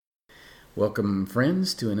Welcome,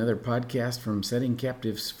 friends, to another podcast from Setting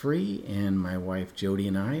Captives Free. And my wife, Jody,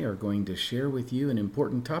 and I are going to share with you an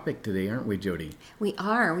important topic today, aren't we, Jody? We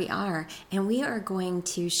are. And we are going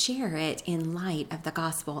to share it in light of the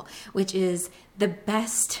gospel, which is the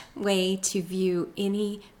best way to view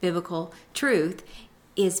any biblical truth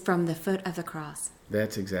is from the foot of the cross.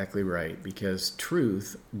 That's exactly right, because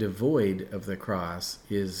truth devoid of the cross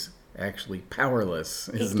is actually powerless,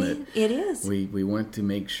 isn't it? It is. We want to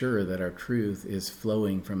make sure that our truth is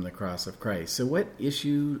flowing from the cross of Christ. So what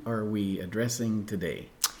issue are we addressing today?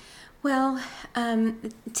 Well,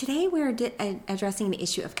 today we're addressing the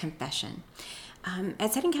issue of confession.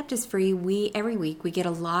 At Setting Captives Free, every week we get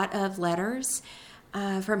a lot of letters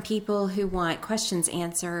from people who want questions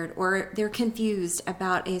answered, or they're confused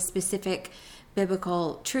about a specific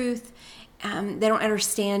biblical truth. They don't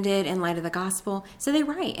understand it in light of the gospel. So they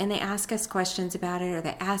write and they ask us questions about it, or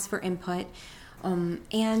they ask for input.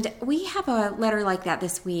 And we have a letter like that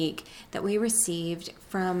this week that we received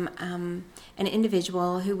from an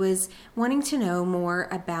individual who was wanting to know more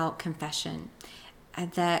about confession.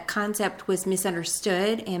 The concept was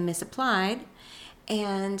misunderstood and misapplied.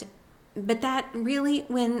 But that really,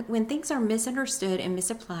 when things are misunderstood and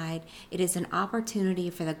misapplied, it is an opportunity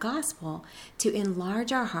for the gospel to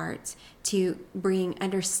enlarge our hearts, to bring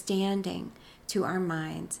understanding to our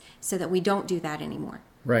minds so that we don't do that anymore.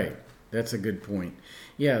 Right. That's a good point.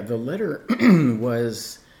 Yeah, the letter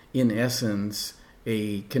was, in essence,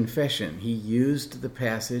 a confession. He used the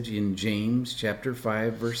passage in James chapter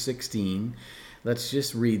 5, verse 16. Let's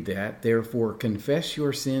just read that. Therefore, confess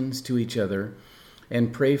your sins to each other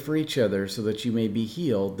and pray for each other so that you may be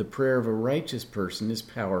healed. The prayer of a righteous person is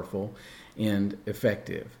powerful and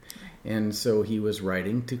effective. And so he was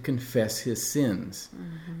writing to confess his sins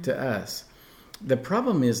to us. The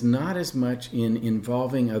problem is not as much in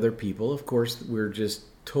involving other people. Of course, we're just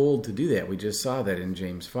told to do that. We just saw that in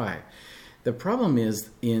James 5. The problem is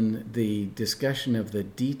in the discussion of the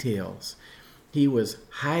details. He was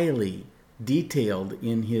highly detailed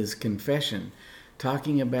in his confession,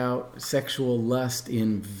 talking about sexual lust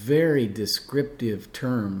in very descriptive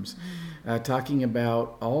terms, talking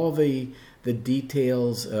about all the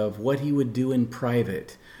details of what he would do in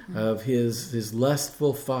private, of his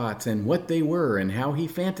lustful thoughts and what they were and how he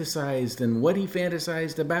fantasized and what he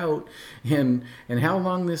fantasized about and how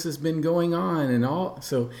long this has been going on and all.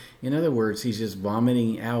 So, in other words, he's just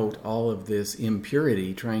vomiting out all of this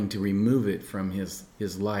impurity, trying to remove it from his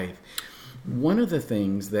life. One of the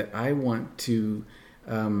things that I want to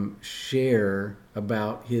share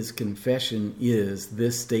about his confession is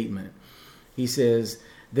this statement. He says,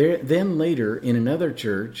 then later in another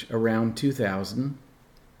church around 2000,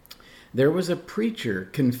 there was a preacher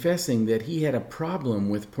confessing that he had a problem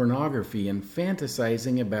with pornography and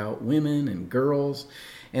fantasizing about women and girls,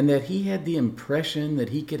 and that he had the impression that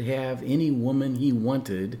he could have any woman he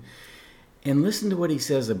wanted. And listen to what he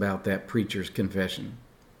says about that preacher's confession.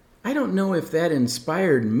 I don't know if that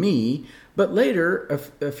inspired me, but later,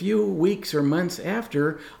 a few weeks or months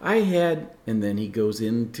after, I had, and then he goes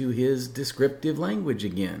into his descriptive language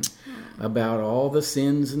again about all the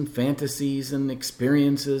sins and fantasies and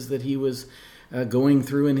experiences that he was going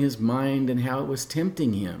through in his mind and how it was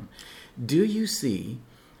tempting him. Do you see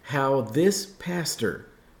how this pastor,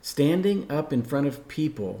 standing up in front of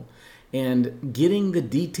people and getting the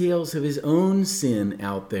details of his own sin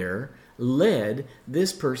out there, led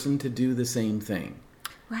this person to do the same thing?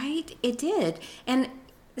 Right, it did. And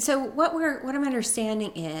so what I'm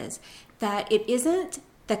understanding is that it isn't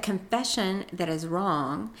the confession that is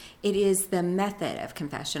wrong, it is the method of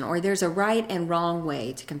confession, or there's a right and wrong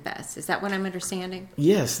way to confess. Is that what I'm understanding?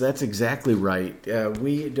 Yes, that's exactly right.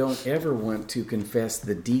 We don't ever want to confess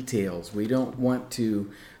the details. We don't want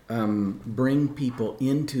to bring people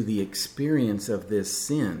into the experience of this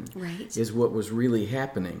sin, right, is what was really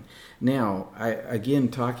happening. Now, again,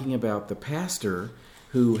 talking about the pastor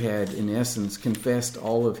who had, in essence, confessed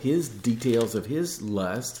all of his details of his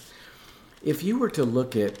lust, if you were to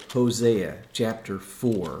look at Hosea chapter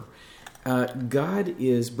 4, God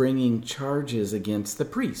is bringing charges against the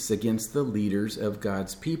priests, against the leaders of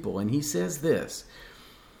God's people. And he says this,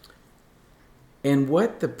 and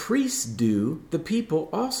what the priests do, the people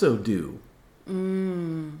also do.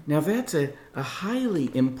 Now that's a highly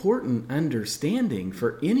important understanding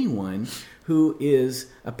for anyone who is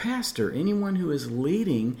a pastor, anyone who is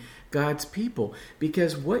leading God's people.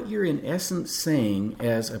 Because what you're in essence saying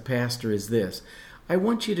as a pastor is this: I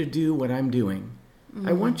want you to do what I'm doing.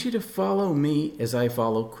 I want you to follow me as I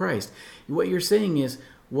follow Christ. What you're saying is,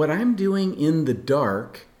 what I'm doing in the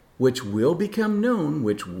dark, which will become known,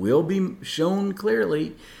 which will be shown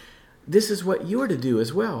clearly, this is what you're to do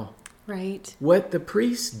as well. Right. What the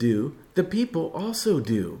priests do, the people also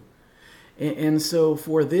do. And so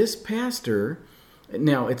for this pastor,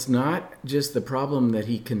 now it's not just the problem that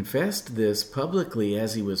he confessed this publicly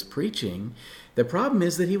as he was preaching. The problem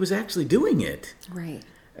is that he was actually doing it. Right.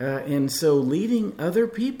 And so leading other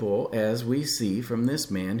people, as we see from this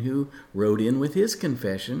man who wrote in with his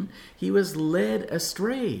confession, he was led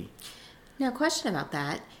astray. Now, question about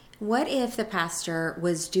that. What if the pastor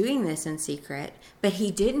was doing this in secret, but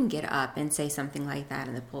he didn't get up and say something like that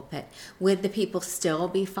in the pulpit? Would the people still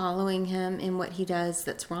be following him in what he does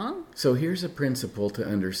that's wrong? So here's a principle to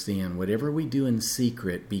understand. Whatever we do in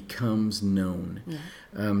secret becomes known.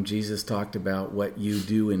 Yeah. Jesus talked about what you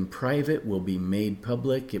do in private will be made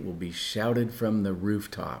public. It will be shouted from the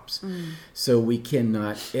rooftops. So we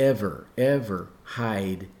cannot ever, ever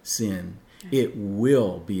hide sin. It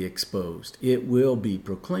will be exposed. It will be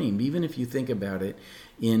proclaimed. Even if you think about it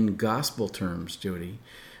in gospel terms, Jody,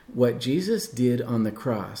 what Jesus did on the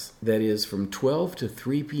cross, that is from 12 to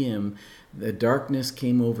 3 p.m., the darkness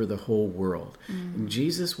came over the whole world. And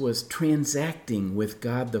Jesus was transacting with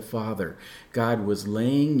God the Father. God was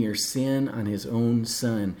laying your sin on his own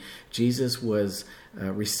Son. Jesus was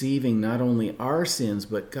receiving not only our sins,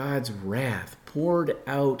 but God's wrath poured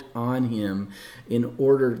out on him in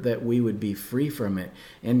order that we would be free from it.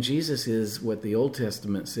 And Jesus is what the Old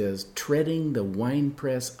Testament says, treading the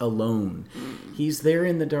winepress alone. He's there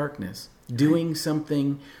in the darkness, doing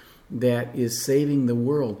something that is saving the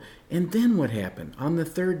world. And then what happened? On the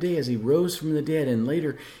third day, as he rose from the dead, and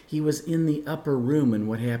later he was in the upper room, and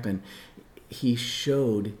what happened? He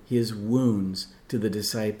showed his wounds to the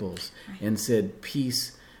disciples and said,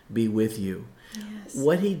 "Peace be with you." Yes.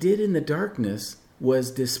 What he did in the darkness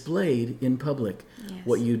was displayed in public. Yes.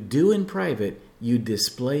 What you do in private, you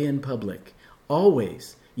display in public.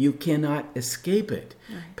 Always. You cannot escape it.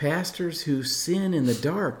 Right. Pastors who sin in the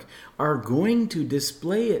dark are going to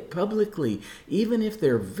display it publicly, even if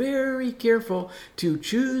they're very careful to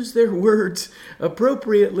choose their words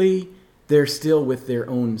appropriately. They're still with their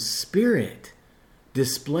own spirit,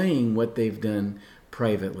 displaying what they've done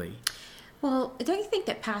privately. Well, don't you think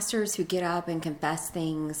that pastors who get up and confess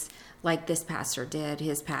things like this pastor did,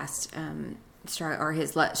 his past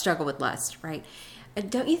struggle with lust, right?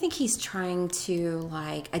 Don't you think he's trying to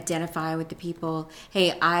identify with the people?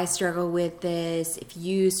 Hey, I struggle with this. If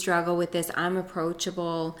you struggle with this, I'm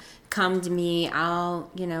approachable. Come to me.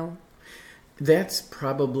 That's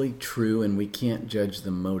probably true, and we can't judge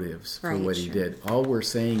the motives for what he did. All we're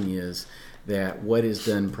saying is that what is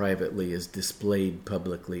done privately is displayed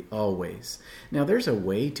publicly always. Now, there's a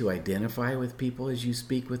way to identify with people as you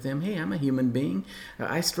speak with them. Hey, I'm a human being.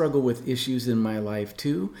 I struggle with issues in my life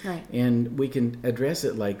too. Right. And we can address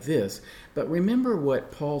it like this. But remember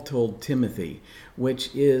what Paul told Timothy,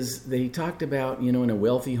 which is that he talked about, in a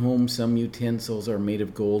wealthy home, some utensils are made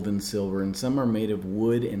of gold and silver, and some are made of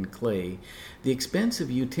wood and clay. The expensive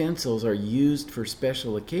utensils are used for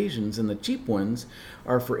special occasions, and the cheap ones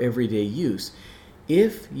are for everyday use.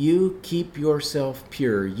 If you keep yourself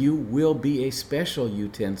pure, you will be a special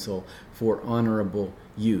utensil for honorable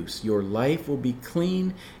use. Your life will be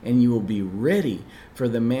clean, and you will be ready for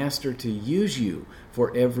the Master to use you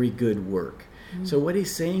for every good work. So what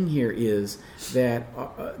he's saying here is that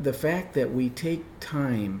the fact that we take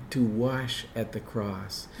time to wash at the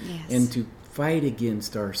cross and to fight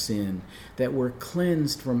against our sin, that we're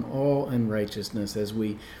cleansed from all unrighteousness as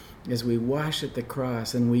we wash at the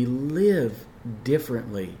cross and we live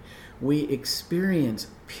differently, we experience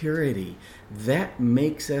purity. That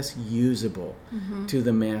makes us usable to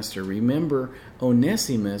the Master. Remember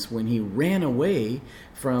Onesimus, when he ran away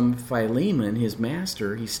from Philemon, his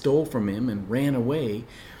master, he stole from him and ran away.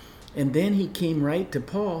 And then he came right to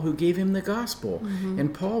Paul, who gave him the gospel.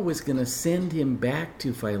 And Paul was going to send him back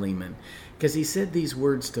to Philemon, because he said these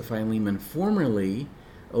words to Philemon, "Formerly,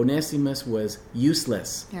 Onesimus was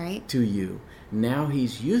useless to you. Now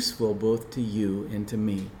he's useful both to you and to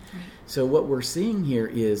me." Right. So what we're seeing here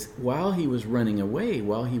is while he was running away,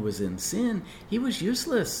 while he was in sin, he was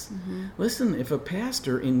useless. Listen, if a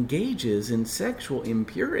pastor engages in sexual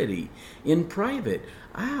impurity in private,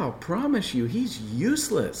 I'll promise you he's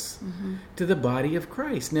useless to the body of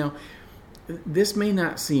Christ. Now, this may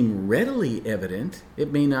not seem readily evident.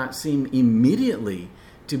 It may not seem immediately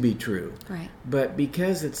to be true. Right. But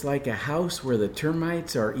because it's like a house where the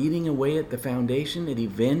termites are eating away at the foundation, it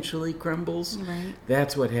eventually crumbles. Right.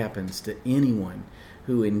 That's what happens to anyone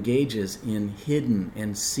who engages in hidden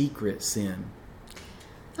and secret sin.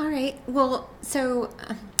 All right. Well, so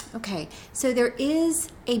there is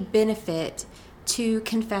a benefit to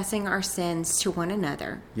confessing our sins to one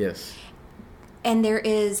another. Yes. And there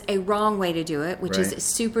is a wrong way to do it, which Right. is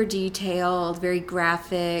super detailed, very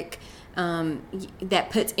graphic, that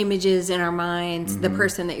puts images in our minds, the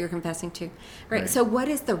person that you're confessing to. Right. Right. So what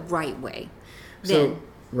is the right way? So,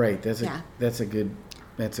 right, that's Yeah.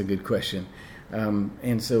 a good question.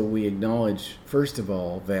 And so we acknowledge, first of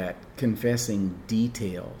all, that confessing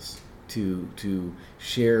details to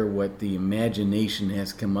share what the imagination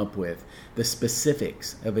has come up with, the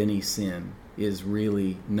specifics of any sin, is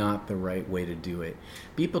really not the right way to do it.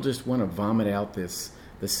 People just want to vomit out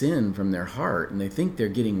the sin from their heart, and they think they're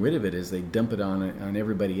getting rid of it as they dump it on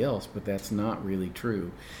everybody else, but that's not really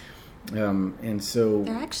true. And so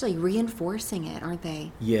They're actually reinforcing it, aren't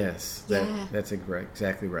they? yes, Yeah. that's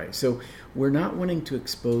exactly right. So we're not wanting to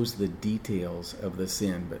expose the details of the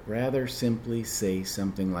sin, but rather simply say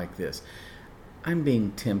something like this: I'm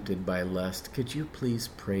being tempted by lust. Could you please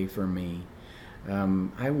pray for me?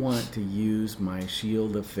 I want to use my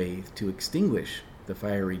shield of faith to extinguish the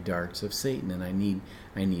fiery darts of Satan, and I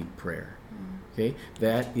need prayer. Okay,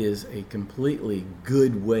 that is a completely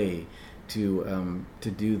good way to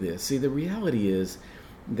do this. See, the reality is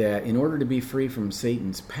that in order to be free from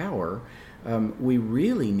Satan's power, we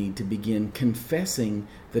really need to begin confessing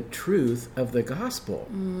the truth of the gospel,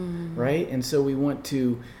 right? And so we want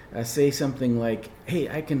to say something like, hey,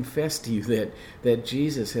 I confess to you that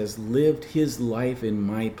Jesus has lived his life in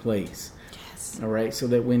my place. Yes. All right, so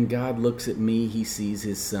that when God looks at me, he sees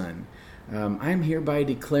his son. I'm hereby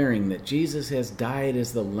declaring that Jesus has died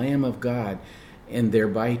as the Lamb of God, and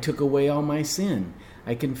thereby he took away all my sin.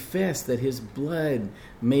 I confess that his blood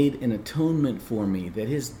made an atonement for me, that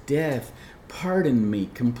his death pardoned me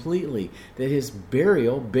completely, that his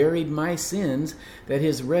burial buried my sins, that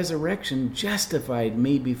his resurrection justified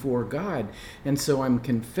me before God. And so I'm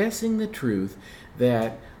confessing the truth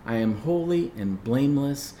that I am holy and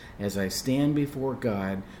blameless as I stand before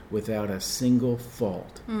God without a single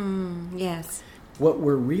fault. Yes. What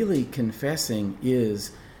we're really confessing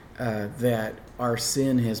is that our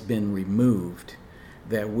sin has been removed,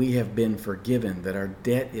 that we have been forgiven, that our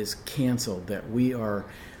debt is canceled, that we are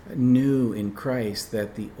new in Christ,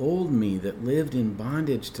 that the old me that lived in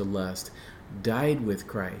bondage to lust died with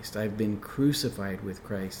Christ. I've been crucified with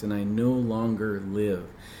Christ, and I no longer live.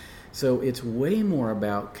 So it's way more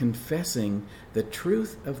about confessing the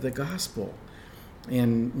truth of the gospel.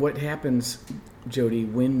 And what happens, Jody,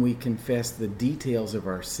 when we confess the details of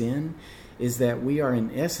our sin is that we are,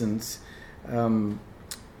 in essence,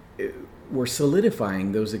 we're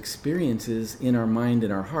solidifying those experiences in our mind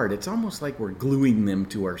and our heart. It's almost like we're gluing them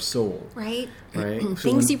to our soul. Right? Right? So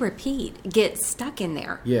Things you repeat get stuck in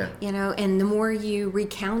there. Yeah. You know, and the more you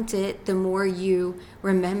recount it, the more you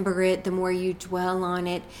remember it, the more you dwell on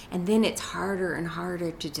it, and then it's harder and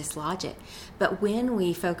harder to dislodge it. But when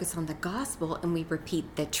we focus on the gospel and we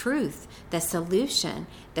repeat the truth, the solution,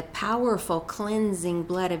 the powerful cleansing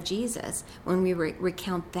blood of Jesus, when we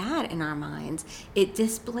recount that in our minds, it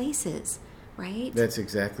displaces, right? That's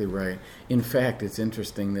exactly right. In fact, it's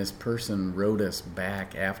interesting. This person wrote us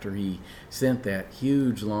back after he sent that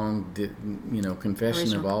huge, long, confession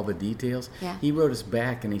Original. of all the details. Yeah. He wrote us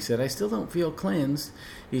back and he said, "I still don't feel cleansed."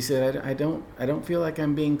 He said, "I don't feel like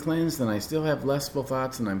I'm being cleansed, and I still have lustful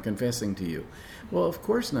thoughts, and I'm confessing to you." Well, of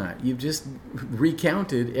course not. You've just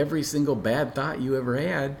recounted every single bad thought you ever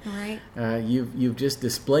had. Right. You've just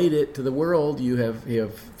displayed it to the world. You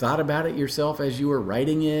have thought about it yourself as you were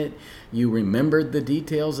writing it. You remembered the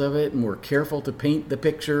details of it and were careful to paint the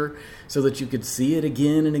picture so that you could see it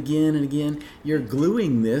again and again and again. You're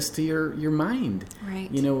gluing this to your mind.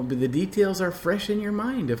 Right. You know, the details are fresh in your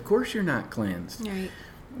mind. Of course you're not cleansed. Right.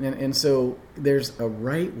 And so there's a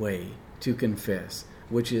right way to confess,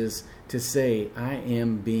 which is to say, I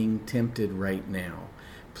am being tempted right now.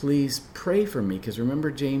 Please pray for me, because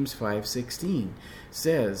remember James 5:16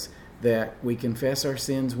 says that we confess our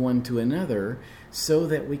sins one to another so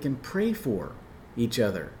that we can pray for each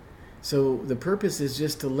other. So the purpose is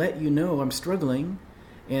just to let you know I'm struggling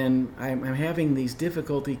and I'm having these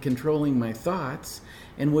difficulty controlling my thoughts,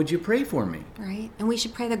 and would you pray for me? Right. And we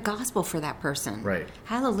should pray the gospel for that person. Right.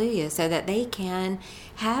 Hallelujah. So that they can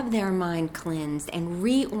have their mind cleansed and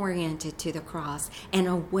reoriented to the cross and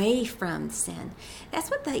away from sin.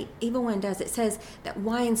 That's what the evil one does. It says that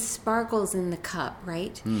wine sparkles in the cup,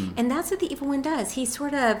 right? And that's what the evil one does. He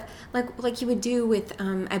sort of, like you would do with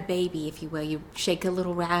a baby, if you will. You shake a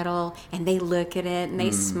little rattle and they look at it and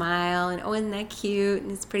they smile and, oh, isn't that cute?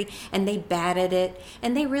 And it's pretty. And they bat at it.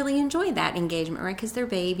 And they really enjoy that engagement, right? Because they're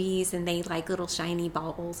babies and they like little shiny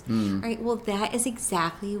baubles, right? Well, that is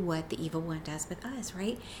exactly what the evil one does with us,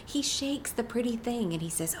 right? He shakes the pretty thing and he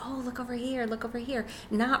says, oh, look over here,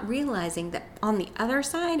 not realizing that on the other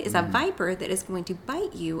side is a viper that is going to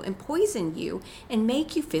bite you and poison you and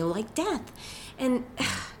make you feel like death. And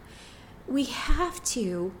we have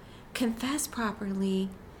to confess properly,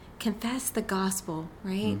 confess the gospel,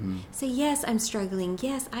 right? Say, yes, I'm struggling.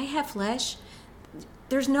 Yes, I have flesh.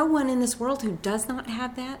 There's no one in this world who does not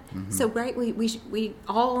have that. So, right, we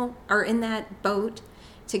all are in that boat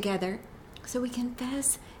together. So we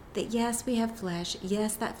confess that, yes, we have flesh.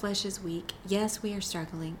 Yes, that flesh is weak. Yes, we are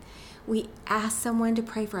struggling. We ask someone to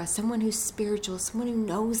pray for us, someone who's spiritual, someone who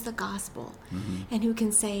knows the gospel, and who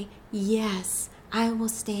can say, yes, I will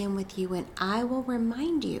stand with you and I will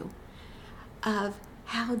remind you of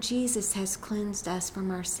how Jesus has cleansed us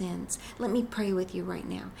from our sins. Let me pray with you right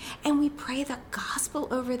now. And we pray the gospel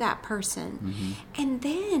over that person. And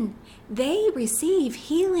then they receive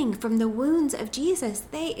healing from the wounds of Jesus.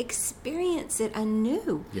 They experience it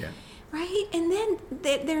anew. Yeah. Right? And then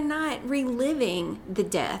they're not reliving the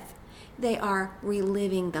death. They are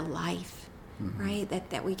reliving the life. Right,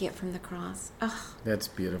 that we get from the cross. Oh, that's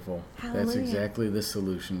beautiful. Hallelujah. That's exactly the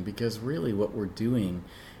solution, because really what we're doing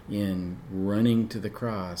in running to the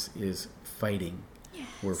cross is fighting. Yes.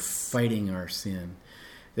 We're fighting our sin.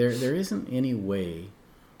 There isn't any way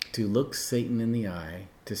to look Satan in the eye,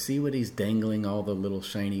 to see what he's dangling all the little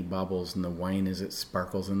shiny baubles and the wine as it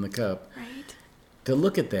sparkles in the cup. Right. To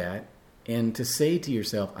look at that and to say to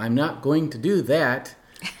yourself, I'm not going to do that.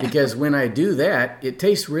 Because when I do that, it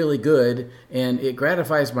tastes really good and it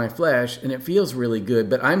gratifies my flesh and it feels really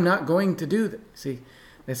good, but I'm not going to do that. See,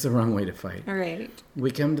 that's the wrong way to fight. All right.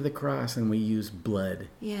 We come to the cross and we use blood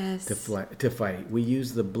Yes. to fight. We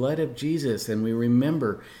use the blood of Jesus and we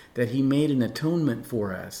remember that he made an atonement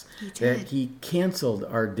for us. He did. That he canceled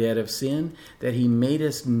our debt of sin, that he made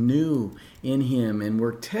us new in him, and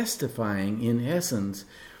we're testifying in essence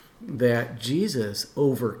that Jesus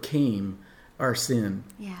overcame our sin.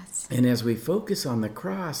 Yes. And as we focus on the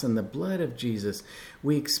cross and the blood of Jesus,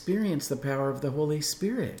 we experience the power of the Holy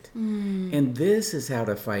Spirit. And this is how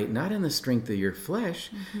to fight, not in the strength of your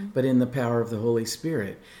flesh, but in the power of the Holy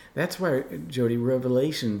Spirit. That's why, Jody,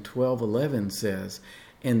 Revelation 12:11 says,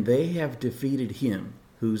 and they have defeated him.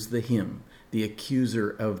 Who's the him? The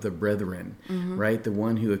accuser of the brethren, right? The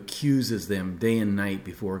one who accuses them day and night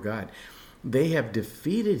before God. They have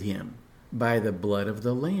defeated him by the blood of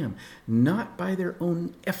the Lamb, not by their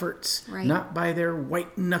own efforts, right. Not by their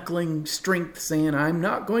white-knuckling strength saying, I'm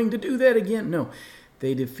not going to do that again. No,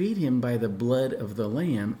 they defeat him by the blood of the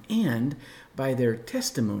Lamb and by their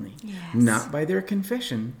testimony, yes. Not by their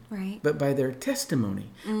confession, right. But by their testimony.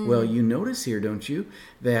 Well, you notice here, don't you,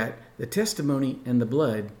 that the testimony and the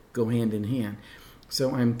blood go hand in hand.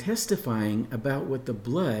 So I'm testifying about what the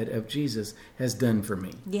blood of Jesus has done for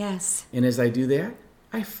me. Yes. And as I do that,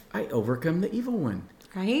 I overcome the evil one.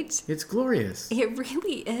 Right? It's glorious. It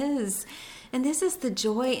really is. And this is the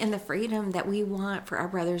joy and the freedom that we want for our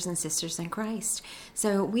brothers and sisters in Christ.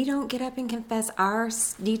 So we don't get up and confess our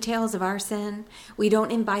details of our sin. We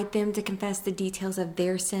don't invite them to confess the details of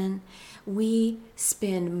their sin. We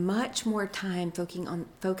spend much more time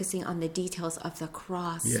focusing on the details of the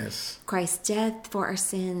cross. Yes. Christ's death for our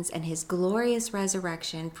sins and his glorious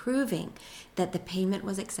resurrection, proving that the payment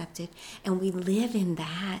was accepted. And we live in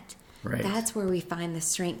that. Right. That's where we find the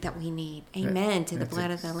strength that we need. Amen to the blood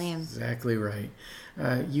of the Lamb. Exactly right.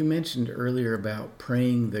 You mentioned earlier about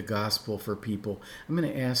praying the gospel for people. I'm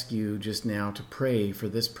going to ask you just now to pray for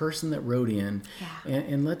this person that wrote in. Yeah.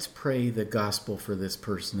 And let's pray the gospel for this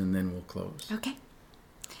person, and then we'll close. Okay.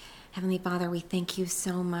 Heavenly Father, we thank you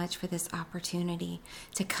so much for this opportunity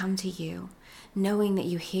to come to you, knowing that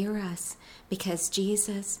you hear us because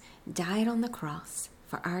Jesus died on the cross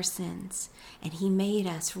for our sins, and he made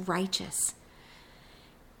us righteous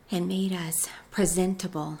and made us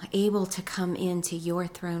presentable, able to come into your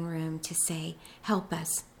throne room to say, help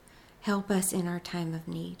us in our time of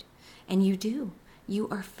need. And you do. You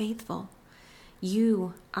are faithful.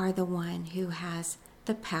 You are the one who has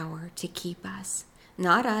the power to keep us,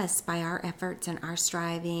 not us by our efforts and our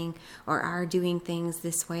striving or our doing things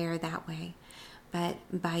this way or that way, but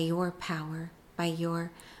by your power, by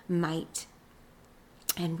your might.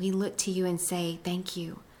 And we look to you and say, thank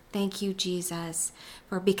you. Thank you, Jesus,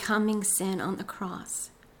 for becoming sin on the cross.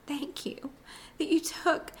 Thank you that you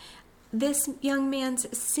took this young man's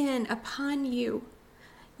sin upon you.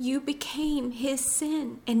 You became his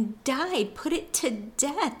sin and died, put it to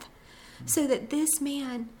death, so that this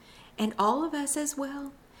man and all of us as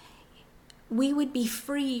well, we would be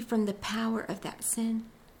free from the power of that sin.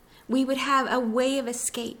 we would have a way of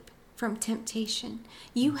escape from temptation.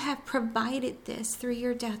 You have provided this through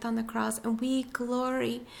your death on the cross, and we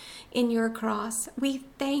glory in your cross. We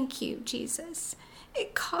thank you, Jesus.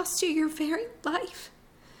 It cost you your very life.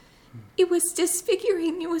 It was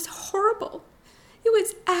disfiguring. It was horrible. It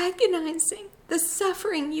was agonizing, the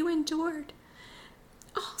suffering you endured,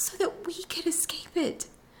 all so that we could escape it.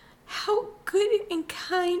 How good and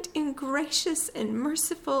kind and gracious and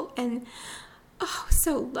merciful and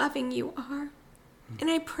so loving you are. And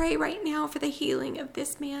I pray right now for the healing of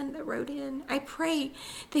this man that wrote in. I pray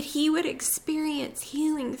that he would experience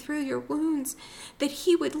healing through your wounds, that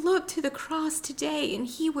he would look to the cross today and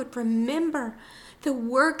he would remember the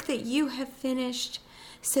work that you have finished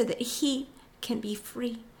so that he can be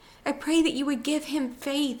free. I pray that you would give him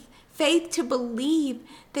faith to believe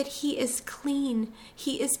that he is clean,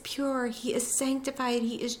 he is pure, he is sanctified,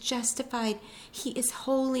 he is justified, he is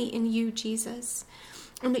holy in you, Jesus.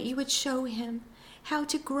 And that you would show him how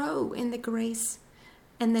to grow in the grace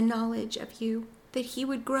and the knowledge of you, that he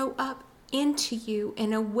would grow up into you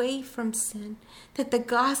and away from sin, that the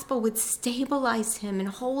gospel would stabilize him and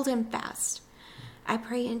hold him fast. I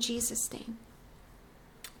pray in Jesus' name.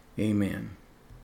 Amen.